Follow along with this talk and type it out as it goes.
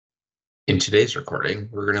In today's recording,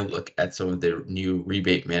 we're going to look at some of the new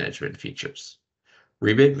rebate management features.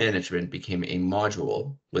 Rebate management became a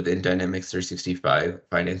module within Dynamics 365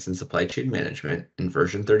 Finance and Supply Chain Management in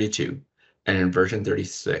version 32, and in version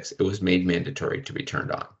 36, it was made mandatory to be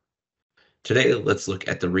turned on. Today, let's look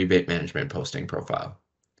at the rebate management posting profile.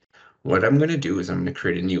 What I'm going to do is I'm going to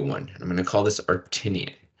create a new one. I'm going to call this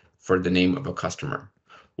Artinian for the name of a customer.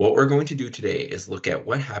 What we're going to do today is look at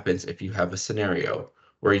what happens if you have a scenario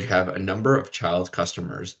where you have a number of child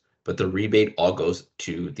customers, but the rebate all goes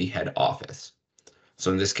to the head office.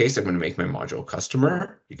 So in this case, I'm going to make my module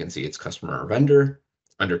customer. You can see it's customer or vendor.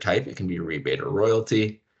 Under type, it can be rebate or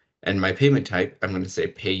royalty. And my payment type, I'm going to say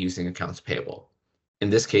pay using accounts payable.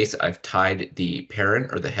 In this case, I've tied the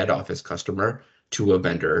parent or the head office customer to a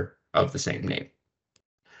vendor of the same name.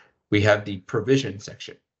 We have the provision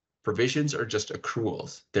section. Provisions are just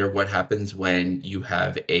accruals. They're what happens when you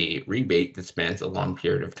have a rebate that spans a long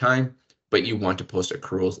period of time, but you want to post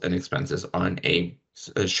accruals and expenses on a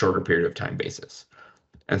shorter period of time basis.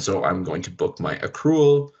 And so I'm going to book my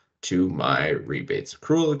accrual to my rebates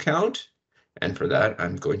accrual account. And for that,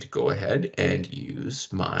 I'm going to go ahead and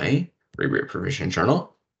use my rebate provision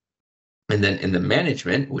journal. And then in the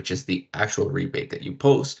management, which is the actual rebate that you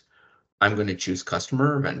post, I'm going to choose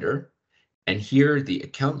customer or vendor. And here the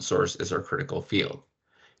account source is our critical field.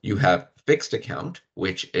 You have fixed account,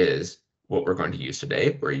 which is what we're going to use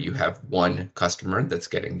today, where you have one customer that's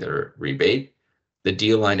getting their rebate. The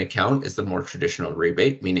deal line account is the more traditional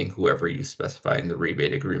rebate, meaning whoever you specify in the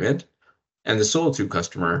rebate agreement. And the sold to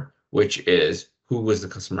customer, which is who was the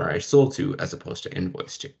customer I sold to as opposed to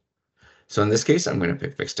invoice to. So in this case, I'm going to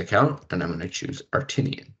pick fixed account and I'm going to choose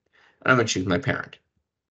Artinian. And I'm going to choose my parent.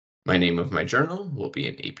 My name of my journal will be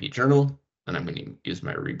an AP journal, and I'm going to use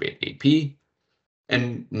my rebate AP.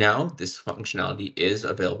 And now this functionality is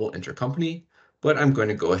available intercompany, but I'm going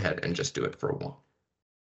to go ahead and just do it for one.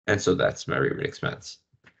 And so that's my rebate expense.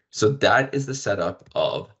 So that is the setup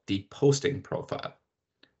of the posting profile.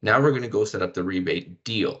 Now we're going to go set up the rebate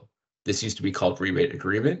deal. This used to be called rebate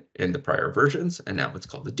agreement in the prior versions, and now it's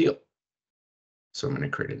called the deal. So I'm going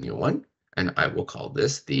to create a new one, and I will call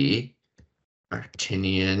this the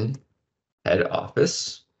Artinian head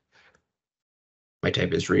office. My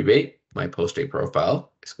type is rebate. My post date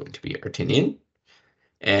profile is going to be Artinian.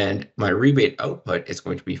 And my rebate output is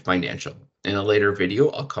going to be financial. In a later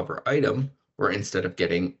video, I'll cover item, where instead of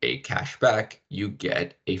getting a cash back, you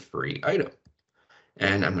get a free item.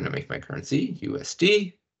 And I'm going to make my currency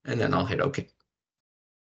USD, and then I'll hit OK.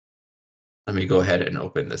 Let me go ahead and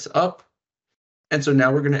open this up. And so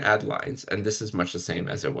now we're going to add lines, and this is much the same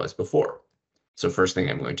as it was before. So first thing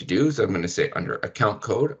I'm going to do is I'm going to say under account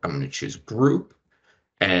code, I'm going to choose group.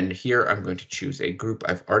 And here I'm going to choose a group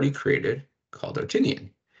I've already created called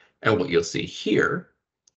Artinian. And what you'll see here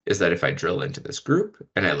is that if I drill into this group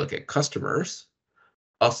and I look at customers,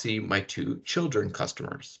 I'll see my two children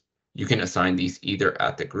customers. You can assign these either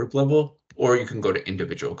at the group level, or you can go to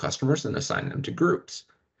individual customers and assign them to groups.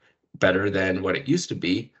 Better than what it used to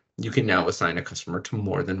be, you can now assign a customer to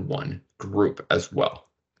more than one group as well.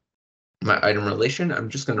 My item relation, I'm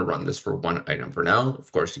just going to run this for one item for now.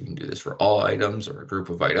 Of course, you can do this for all items or a group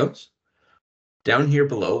of items. Down here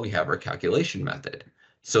below, we have our calculation method.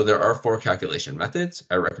 So there are 4 calculation methods.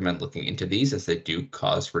 I recommend looking into these as they do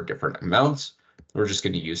cause for different amounts. We're just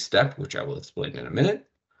going to use step, which I will explain in a minute.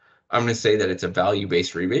 I'm going to say that it's a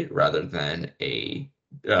value-based rebate rather than a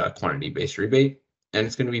quantity-based rebate. And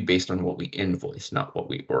it's going to be based on what we invoice, not what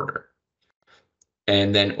we order.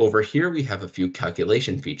 And then over here, we have a few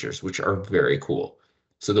calculation features, which are very cool.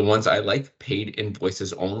 So the ones I like, paid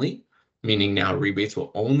invoices only, meaning now rebates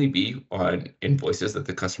will only be on invoices that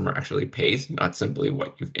the customer actually pays, not simply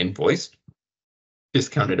what you've invoiced.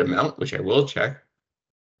 Discounted amount, which I will check,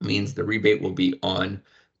 means the rebate will be on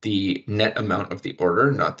the net amount of the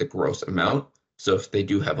order, not the gross amount. So if they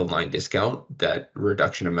do have a line discount, that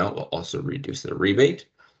reduction amount will also reduce the rebate.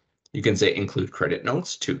 You can say include credit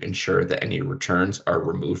notes to ensure that any returns are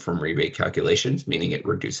removed from rebate calculations, meaning it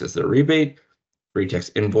reduces the rebate. Free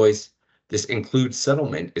text invoice. This include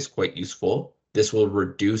settlement is quite useful. This will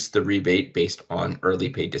reduce the rebate based on early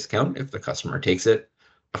pay discount if the customer takes it.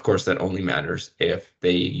 Of course, that only matters if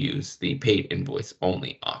they use the paid invoice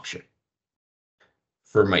only option.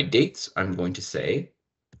 For my dates, I'm going to say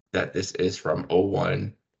that this is from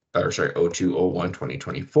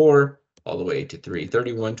 02/01/2024 all the way to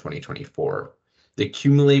 3/31/2024. The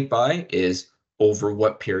accumulate by is over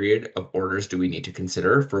what period of orders do we need to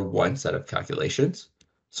consider for one set of calculations.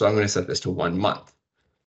 So I'm going to set this to 1 month.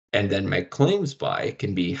 And then my claims by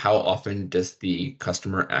can be how often does the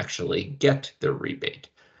customer actually get the rebate.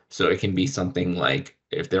 So it can be something like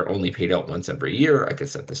if they're only paid out once every year, I could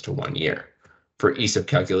set this to 1 year. For ease of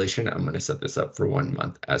calculation, I'm going to set this up for 1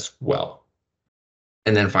 month as well.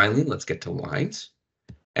 And then finally, let's get to lines.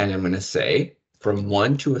 And I'm going to say from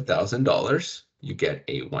 $1 to $1,000, you get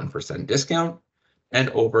a 1% discount. And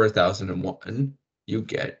over 1,001, you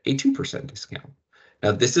get a 2% discount.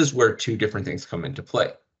 Now, this is where two different things come into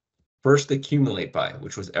play. First, accumulate by,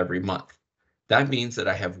 which was every month. That means that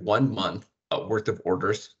I have 1 month worth of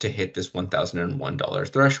orders to hit this $1,001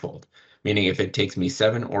 threshold. Meaning if it takes me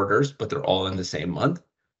 7 orders, but they're all in the same month,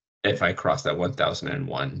 if I cross that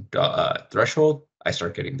 1,001 threshold, I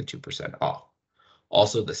start getting the 2% off.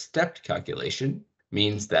 Also, the stepped calculation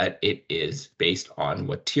means that it is based on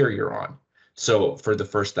what tier you're on. So for the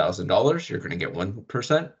first $1,000, you're going to get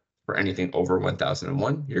 1%. For anything over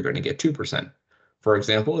 1,001, you're going to get 2%. For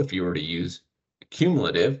example, if you were to use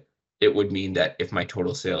cumulative, it would mean that if my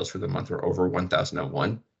total sales for the month were over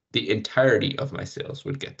 1,001, the entirety of my sales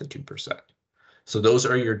would get the 2%. So those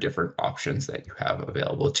are your different options that you have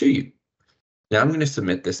available to you. Now I'm going to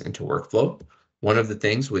submit this into workflow. One of the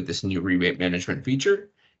things with this new rebate management feature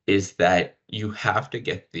is that you have to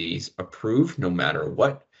get these approved no matter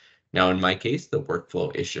what. Now, in my case, the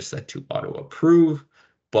workflow is just set to auto approve,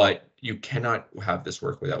 but you cannot have this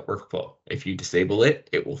work without workflow. If you disable it,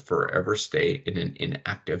 it will forever stay in an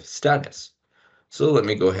inactive status. So let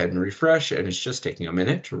me go ahead and refresh, and it's just taking a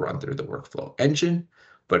minute to run through the workflow engine.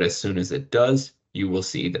 But as soon as it does, you will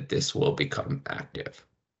see that this will become active.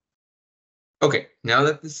 Okay, now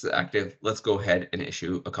that this is active, let's go ahead and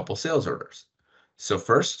issue a couple sales orders. So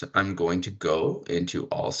first, I'm going to go into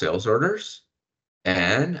all sales orders,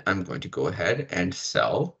 and I'm going to go ahead and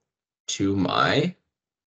sell to my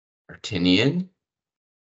Artinian,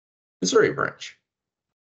 Missouri branch.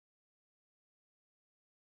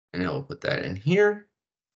 And I will put that in here.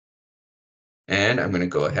 And I'm going to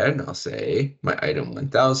go ahead and I'll say my item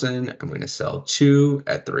 1,000. I'm going to sell 2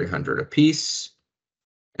 at $300 a piece.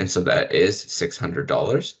 And so that is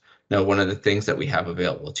 $600. Now, one of the things that we have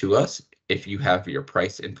available to us, if you have your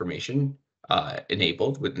price information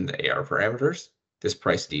enabled within the AR parameters, this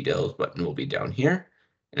price details button will be down here.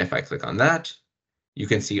 And if I click on that, you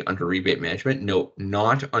can see under rebate management, note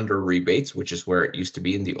not under rebates, which is where it used to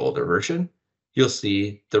be in the older version. You'll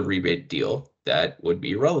see the rebate deal that would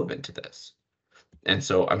be relevant to this. And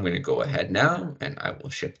so I'm going to go ahead now and I will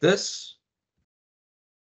ship this.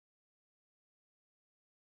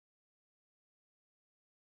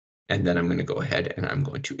 And then I'm going to go ahead and I'm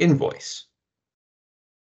going to invoice.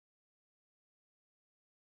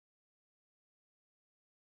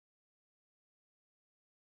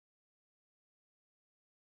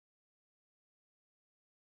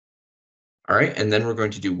 All right, and then we're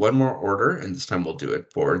going to do one more order, and this time we'll do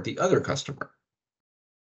it for the other customer.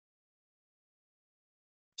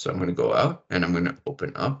 So I'm going to go out and I'm going to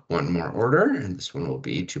open up one more order, and this one will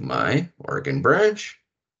be to my Oregon branch.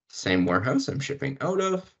 Same warehouse I'm shipping out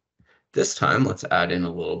of. This time, let's add in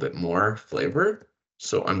a little bit more flavor.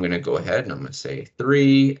 So I'm going to go ahead and I'm going to say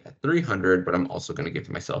 3 at 300, but I'm also going to give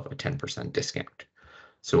myself a 10% discount.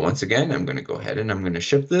 So once again, I'm going to go ahead and I'm going to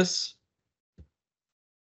ship this.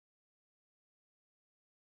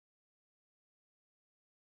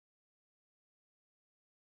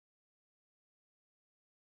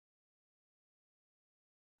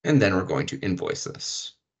 And then we're going to invoice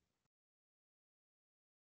this.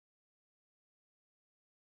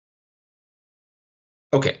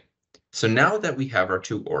 Okay, so now that we have our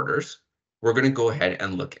 2 orders, we're going to go ahead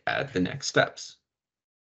and look at the next steps.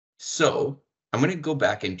 So I'm going to go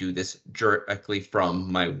back and do this directly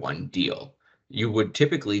from my one deal. You would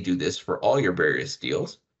typically do this for all your various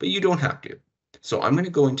deals, but you don't have to. So I'm going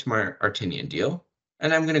to go into my Artinian deal,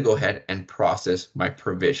 and I'm going to go ahead and process my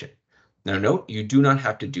provision. Now note, you do not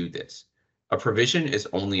have to do this. A provision is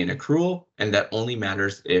only an accrual, and that only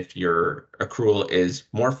matters if your accrual is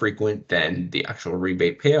more frequent than the actual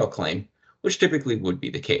rebate payout claim, which typically would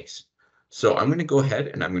be the case. So I'm going to go ahead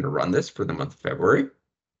and I'm going to run this for the month of February.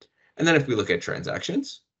 And then if we look at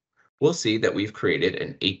transactions, we'll see that we've created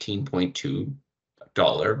an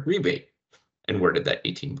 $18.2 rebate. And where did that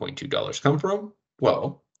 $18.2 come from?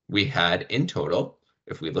 Well, we had in total,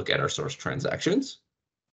 if we look at our source transactions,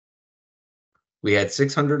 we had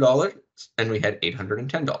 $600 and we had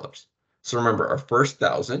 $810. So remember, our first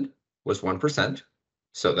 1,000 was 1%,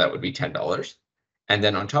 so that would be $10. And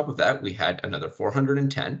then on top of that, we had another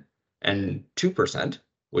 410 and 2%,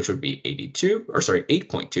 which would be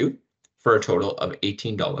 8.2 for a total of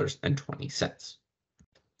 $18.20.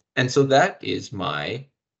 And so that is my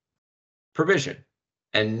provision.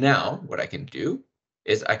 And now what I can do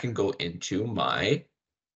is I can go into my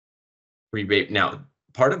rebate. Now,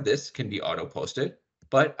 part of this can be auto-posted,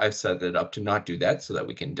 but I've set it up to not do that so that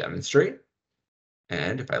we can demonstrate.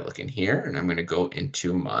 And if I look in here, and I'm going to go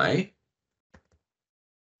into my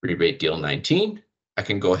rebate deal 19, I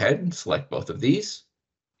can go ahead and select both of these,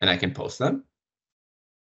 and I can post them.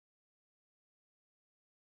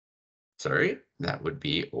 Sorry, that would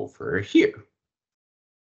be over here.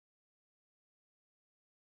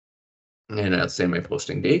 And I'll say my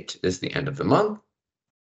posting date is the end of the month.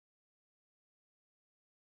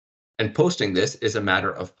 And posting this is a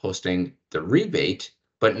matter of posting the rebate,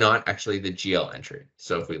 but not actually the GL entry.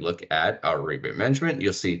 So if we look at our rebate management,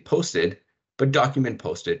 you'll see posted, but document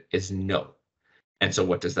posted is no. And so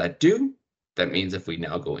what does that do? That means if we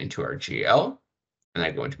now go into our GL and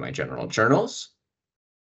I go into my general journals,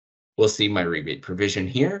 we'll see my rebate provision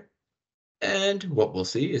here. And what we'll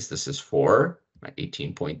see is this is for my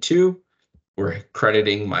 18.2. We're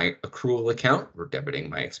crediting my accrual account. We're debiting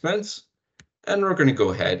my expense. And we're going to go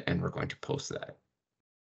ahead and we're going to post that.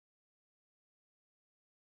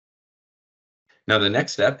 Now, the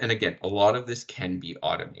next step, and again, a lot of this can be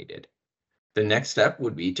automated. The next step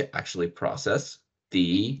would be to actually process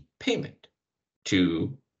the payment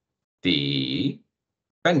to the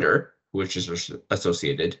vendor, which is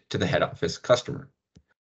associated to the head office customer.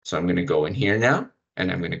 So I'm going to go in here now,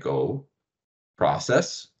 and I'm going to go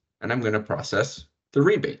process, and I'm going to process the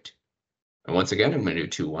rebate. And once again, I'm going to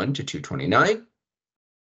do 2/1 to 2/29.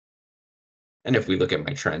 And if we look at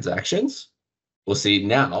my transactions, we'll see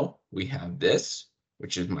now we have this,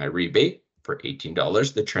 which is my rebate for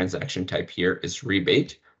 $18. The transaction type here is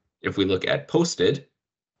rebate. If we look at posted,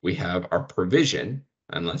 we have our provision,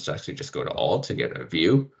 and let's actually just go to all to get a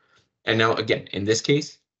view. And now again, in this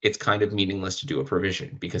case, it's kind of meaningless to do a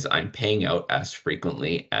provision because I'm paying out as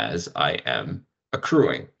frequently as I am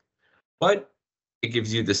accruing. But it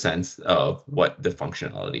gives you the sense of what the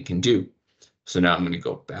functionality can do. So now I'm going to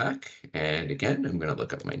go back, and again, I'm going to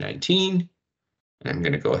look up my 19, and I'm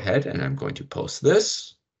going to go ahead and I'm going to post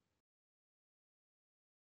this.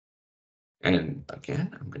 And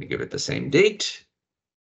again, I'm going to give it the same date.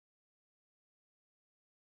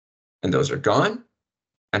 And those are gone.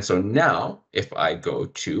 And so now if I go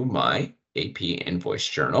to my AP invoice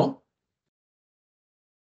journal,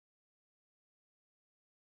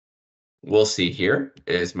 we'll see here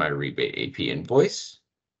is my rebate AP invoice.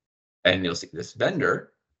 And you'll see this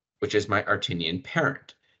vendor, which is my Artinian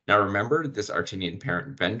parent. Now remember, this Artinian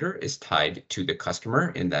parent vendor is tied to the customer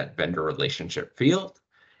in that vendor relationship field.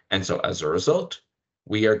 And so as a result,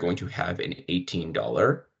 we are going to have an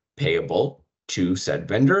 $18 payable to said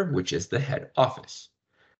vendor, which is the head office.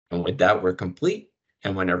 And with that, we're complete.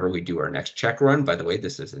 And whenever we do our next check run, by the way,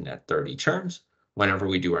 this is in net 30 terms. Whenever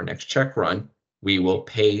we do our next check run, we will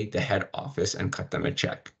pay the head office and cut them a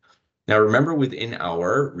check. Now, remember within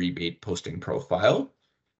our rebate posting profile,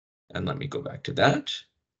 and let me go back to that.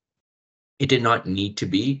 It did not need to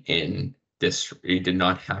be in this. You did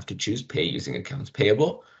not have to choose pay using accounts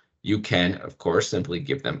payable. You can, of course, simply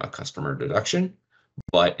give them a customer deduction.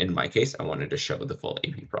 But in my case, I wanted to show the full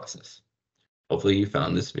AP process. Hopefully you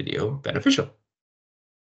found this video beneficial.